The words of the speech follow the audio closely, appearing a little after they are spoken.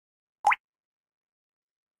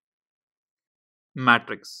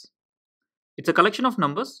Matrix. It's a collection of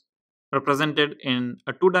numbers represented in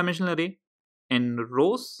a two-dimensional array in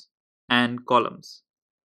rows and columns.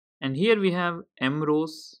 And here we have m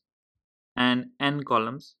rows and n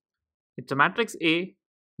columns. It's a matrix A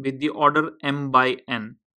with the order m by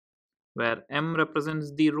n, where m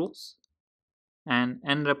represents the rows and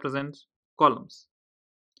n represents columns.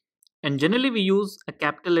 And generally we use a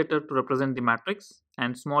capital letter to represent the matrix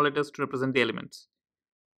and small letters to represent the elements.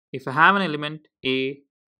 If I have an element A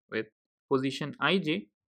with position ij,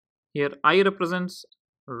 here I represents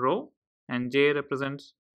row and j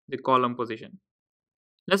represents the column position.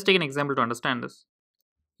 Let's take an example to understand this.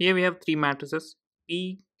 Here we have three matrices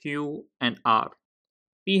P, Q and R.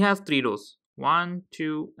 P has three rows 1,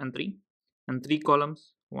 2 and 3 and three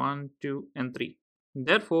columns 1, 2 and 3.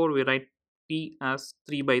 Therefore we write P as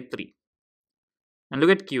 3 by 3. And look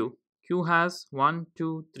at Q. Q has 1,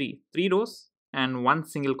 2, 3. 3 rows and one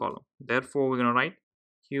single column. Therefore we're going to write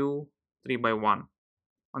Q 3 by 1.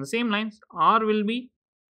 On the same lines, R will be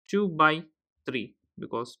 2 by 3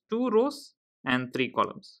 because 2 rows and 3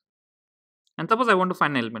 columns. And suppose I want to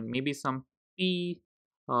find an element, maybe some P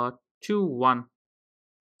 2, 1.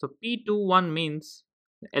 So P 2, 1 means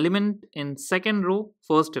the element in second row,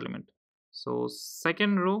 first element. So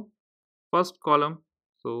second row, first column.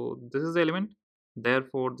 So this is the element.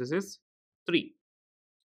 Therefore this is 3.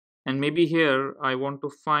 And maybe here I want to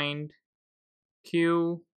find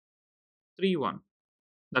Q 3, 1.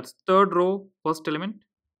 That's third row, first element,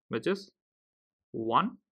 which is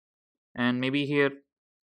 1. And maybe here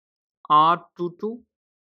R22,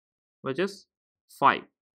 which is 5.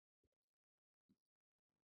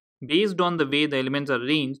 Based on the way the elements are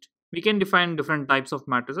arranged, we can define different types of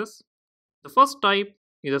matrices. The first type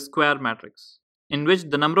is a square matrix, in which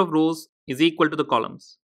the number of rows is equal to the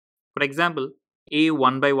columns. For example, A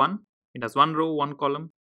 1 by 1, it has 1 row, 1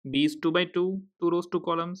 column. B is 2 by 2, 2 rows, 2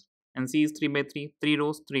 columns. And C is 3 by 3, 3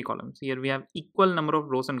 rows, 3 columns. Here we have equal number of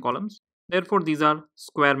rows and columns. Therefore, these are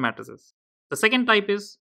square matrices. The second type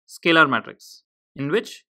is scalar matrix, in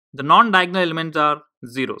which the non-diagonal elements are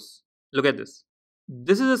zeros. Look at this.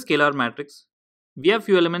 This is a scalar matrix. We have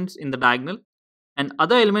few elements in the diagonal and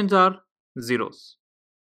other elements are zeros.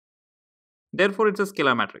 Therefore, it's a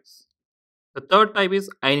scalar matrix. The third type is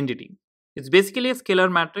identity. It's basically a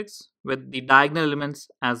scalar matrix with the diagonal elements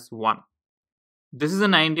as 1. This is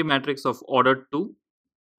an identity matrix of order 2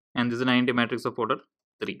 and this is an identity matrix of order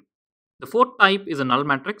 3. The fourth type is a null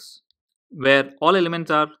matrix where all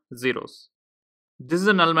elements are zeros. This is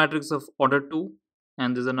a null matrix of order 2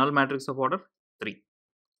 and this is a null matrix of order 3.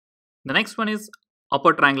 The next one is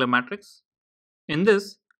upper triangular matrix. In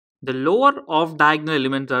this, the lower off diagonal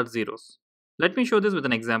elements are zeros. Let me show this with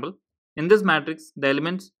an example. In this matrix, the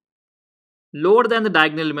elements lower than the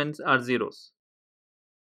diagonal elements are zeros.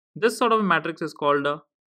 This sort of a matrix is called a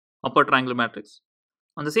upper triangular matrix.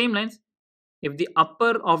 On the same lines, if the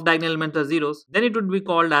upper off diagonal elements are zeros, then it would be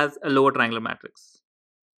called as a lower triangular matrix.